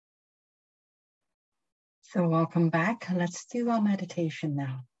So welcome back. Let's do our meditation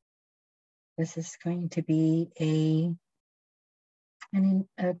now. This is going to be a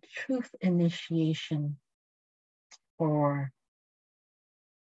truth initiation for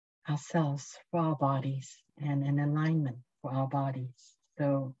ourselves, for our bodies, and an alignment for our bodies.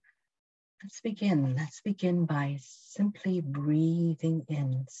 So let's begin. Let's begin by simply breathing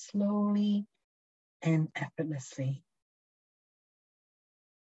in slowly and effortlessly.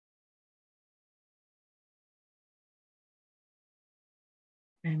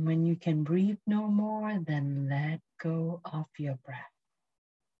 And when you can breathe no more, then let go of your breath.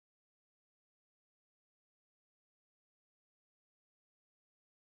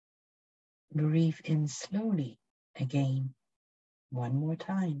 Breathe in slowly again, one more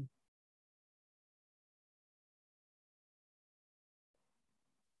time.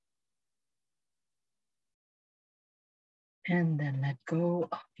 And then let go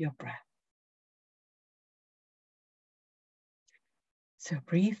of your breath. So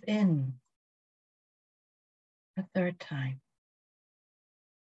breathe in a third time.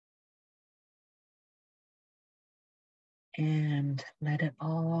 And let it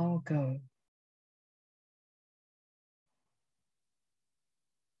all go.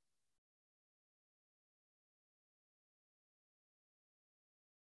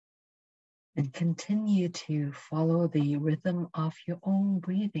 And continue to follow the rhythm of your own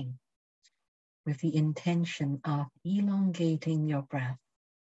breathing with the intention of elongating your breath.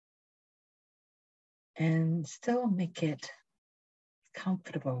 And still make it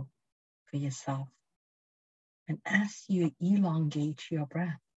comfortable for yourself. And as you elongate your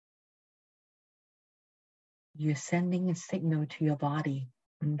breath, you're sending a signal to your body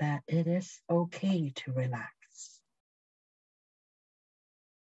that it is okay to relax.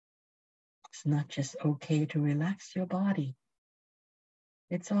 It's not just okay to relax your body.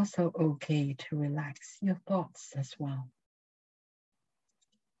 It's also okay to relax your thoughts as well.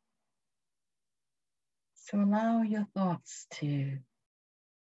 So allow your thoughts to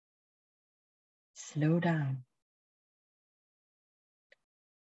slow down.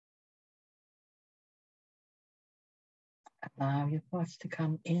 Allow your thoughts to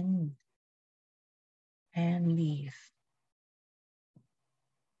come in and leave.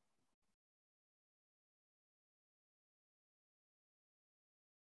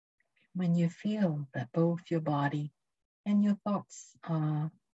 When you feel that both your body and your thoughts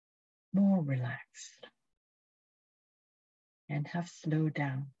are more relaxed and have slowed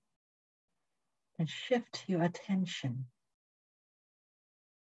down, and shift your attention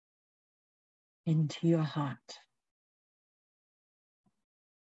into your heart.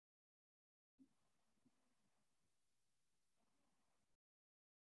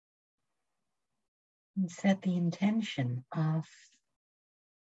 And set the intention of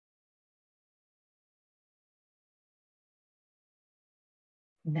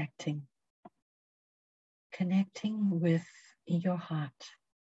connecting with your heart,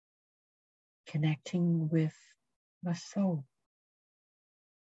 connecting with your soul,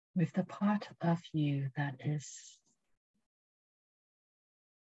 with the part of you that is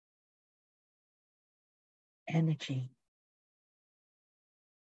energy.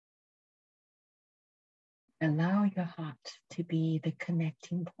 Allow your heart to be the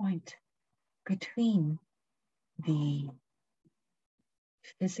connecting point between the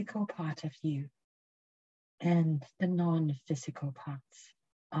physical part of you and the non-physical parts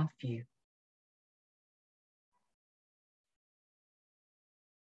of you.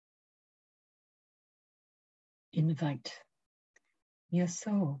 Invite your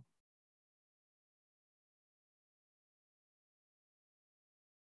soul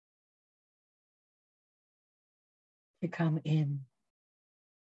to come in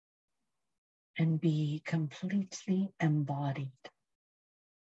and be completely embodied.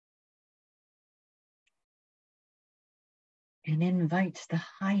 And invite the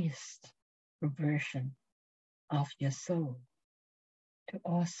highest version of your soul to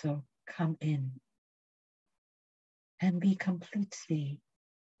also come in and be completely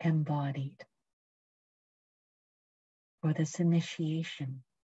embodied for this initiation.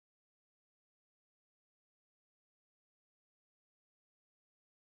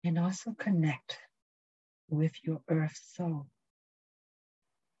 And also connect with your earth soul.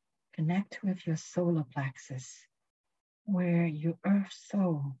 Connect with your solar plexus, where your earth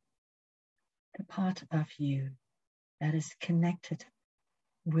soul, the part of you that is connected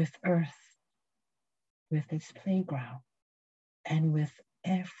with earth, with its playground, and with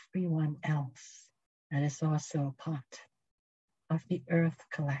everyone else that is also a part of the earth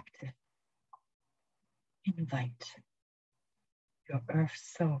collective. Invite your earth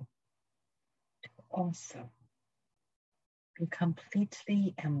soul to also be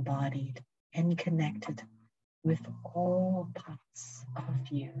completely embodied and connected with all parts of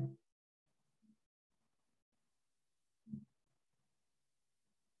you.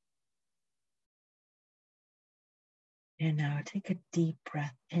 And now take a deep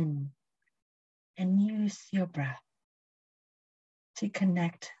breath in and use your breath to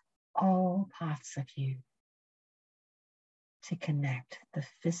connect all parts of you, to connect the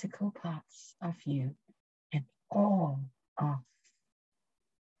physical parts of you and all of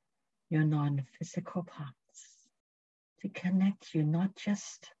your non-physical parts, to connect you not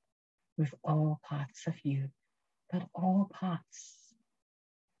just with all parts of you, but all parts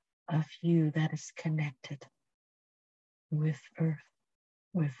of you that is connected with Earth,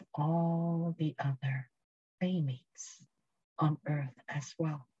 with all the other playmates on Earth as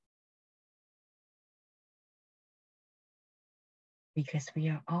well. Because we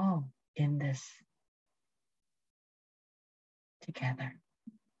are all in this together.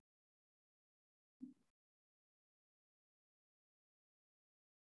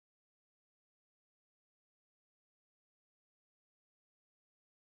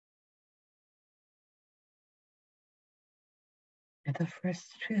 And the first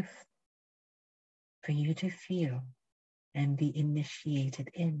truth for you to feel and be initiated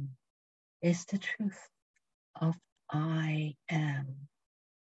in is the truth of I am.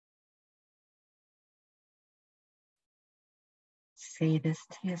 Say this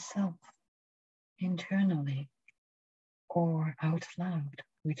to yourself internally or out loud,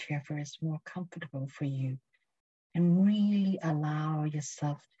 whichever is more comfortable for you, and really allow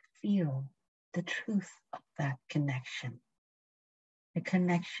yourself to feel the truth of that connection, the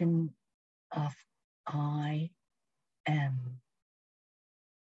connection of I am.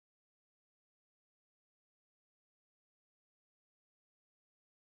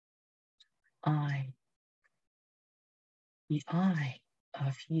 The I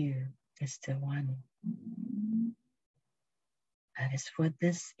of you is the one that is for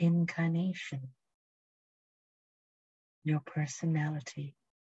this incarnation, your personality,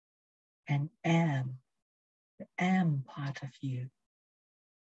 and am, the am part of you,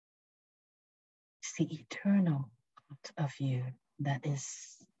 is the eternal part of you that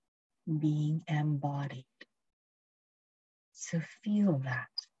is being embodied. So feel that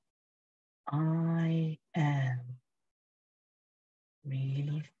I am.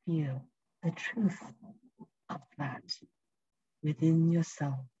 Really feel the truth of that within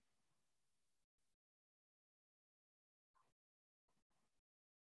yourself.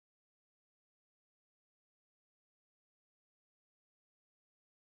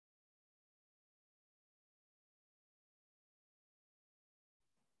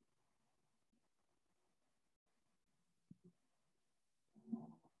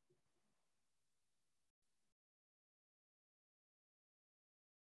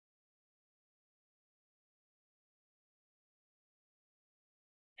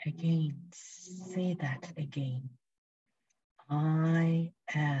 Again, say that again. I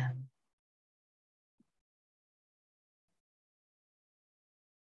am.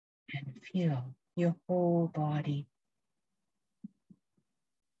 And feel your whole body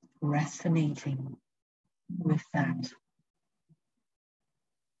resonating with that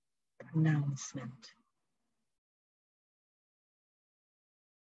pronouncement.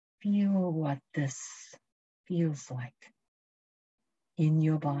 Feel what this feels like in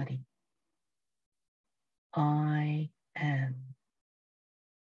your body. I am.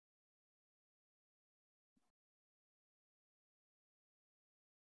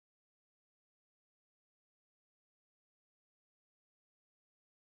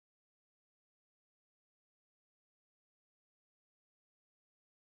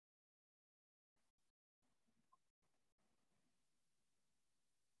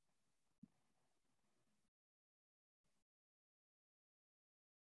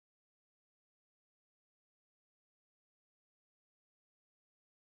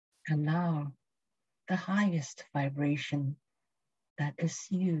 Allow the highest vibration that is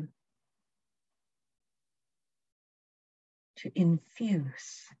you to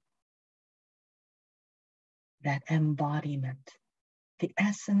infuse that embodiment, the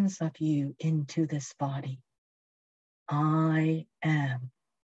essence of you into this body. I am.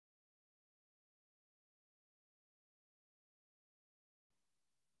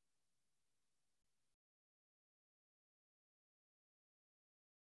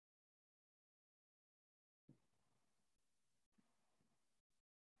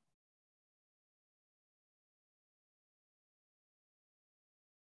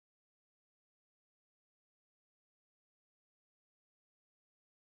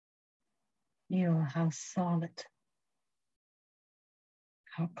 Feel how solid,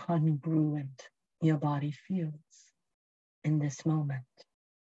 how congruent your body feels in this moment.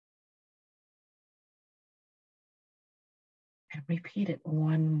 And repeat it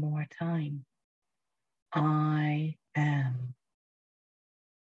one more time. I am.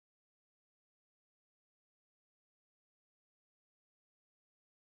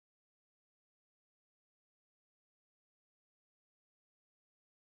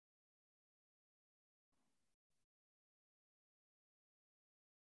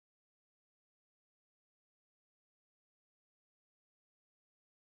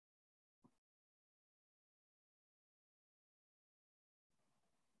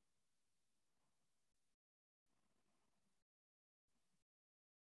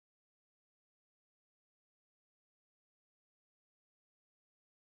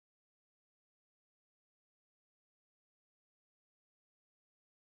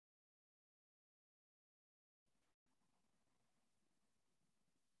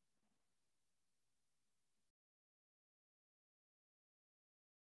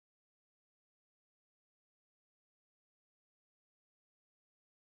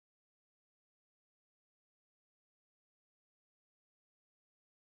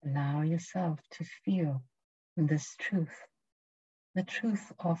 Allow yourself to feel this truth, the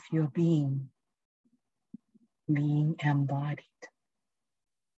truth of your being embodied.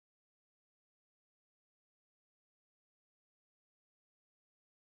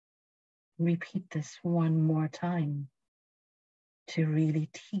 Repeat this one more time to really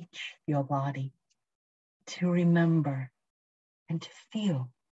teach your body to remember and to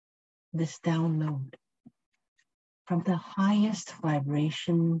feel this download from the highest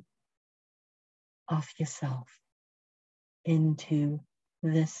vibration of yourself into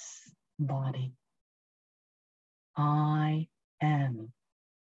this body. I am.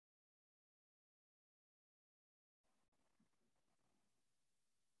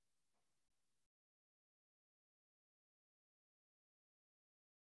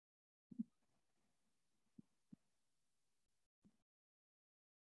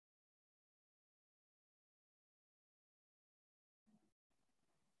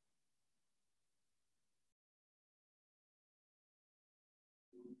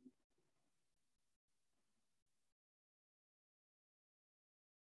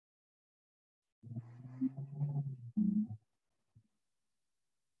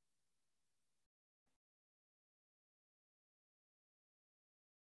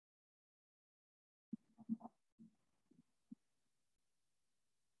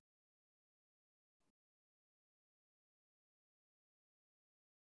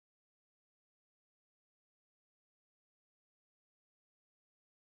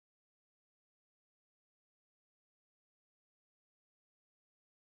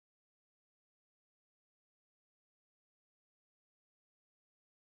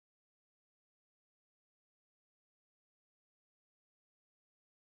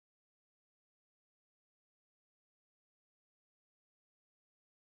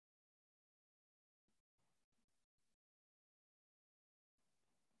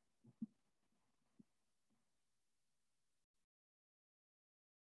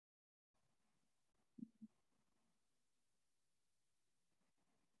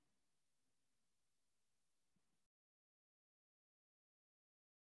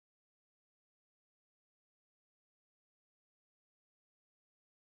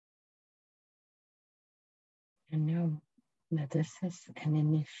 And know that this is an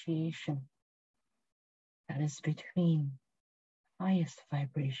initiation that is between the highest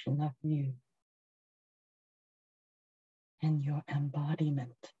vibration of you and your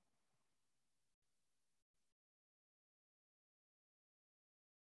embodiment.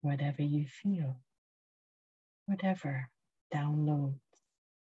 Whatever you feel, whatever downloads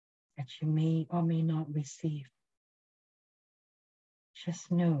that you may or may not receive,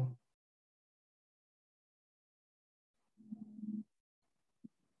 just know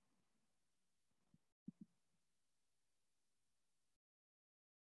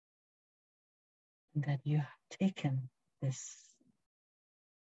that you have taken this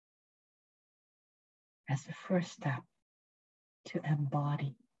as the first step to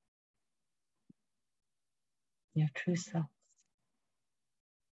embody your true self.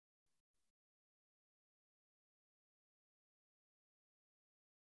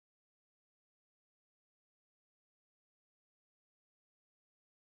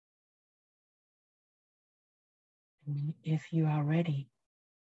 And if you are ready,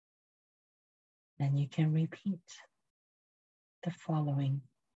 then you can repeat the following.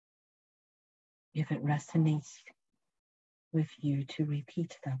 If it resonates with you to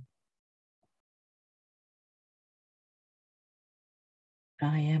repeat them.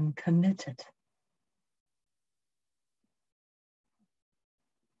 I am committed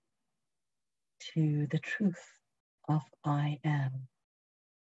to the truth of I am.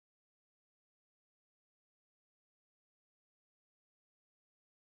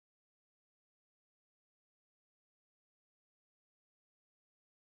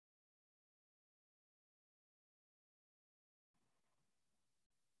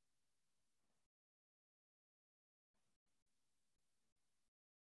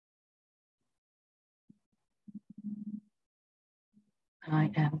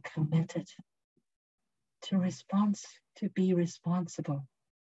 I am committed to be responsible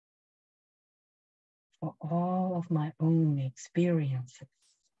for all of my own experiences.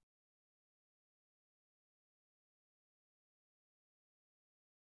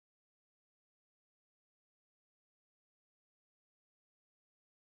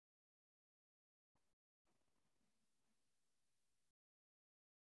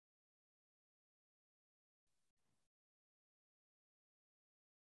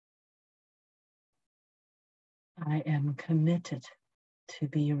 I am committed to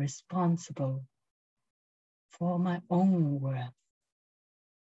be responsible for my own worth.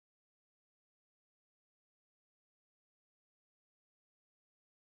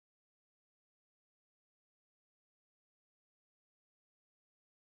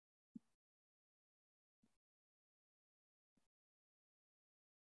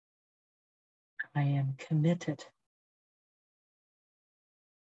 I am committed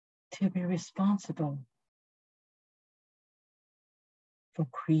to be responsible for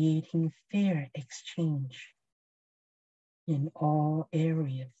creating fair exchange in all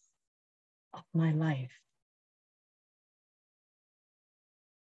areas of my life.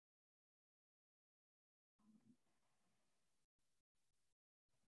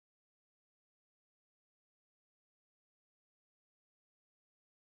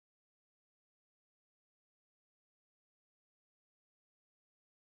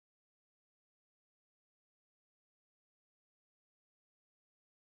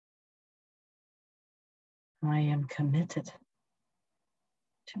 I am committed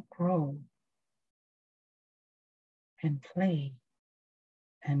to grow and play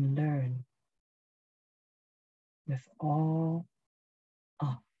and learn with all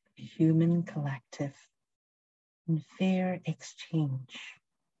of the human collective in fair exchange.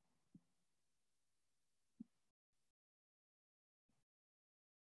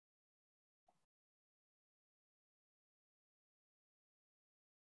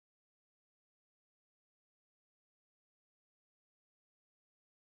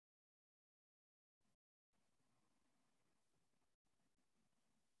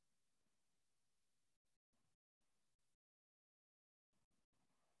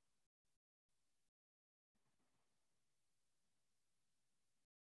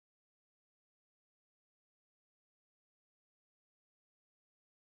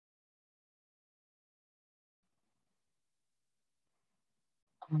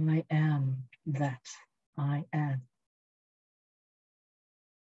 I am that I am.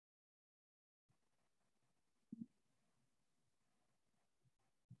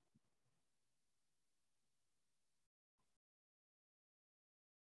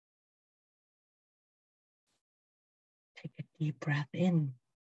 Take a deep breath in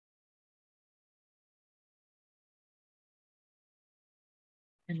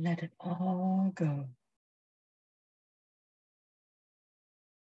and let it all go.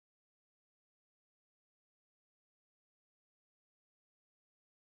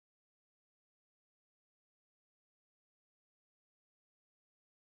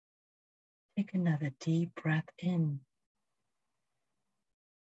 Take another deep breath in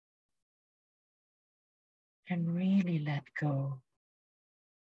and really let go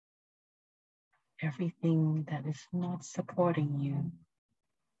everything that is not supporting you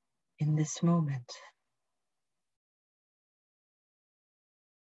in this moment.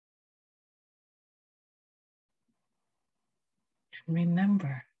 And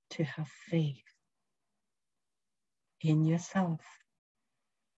remember to have faith in yourself,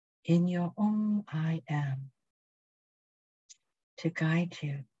 in your own I am, to guide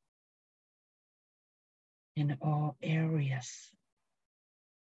you in all areas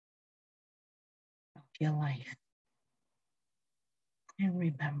of your life. And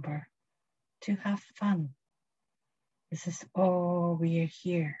remember to have fun. This is all we are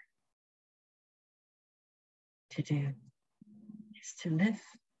here to do, is to live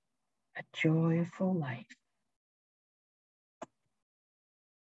a joyful life.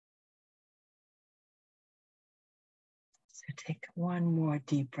 So take one more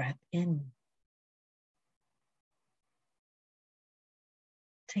deep breath in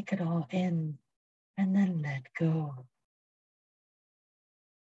Take it all in and then let go.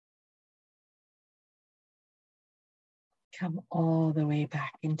 Come all the way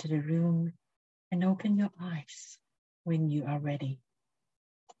back into the room and open your eyes when you are ready.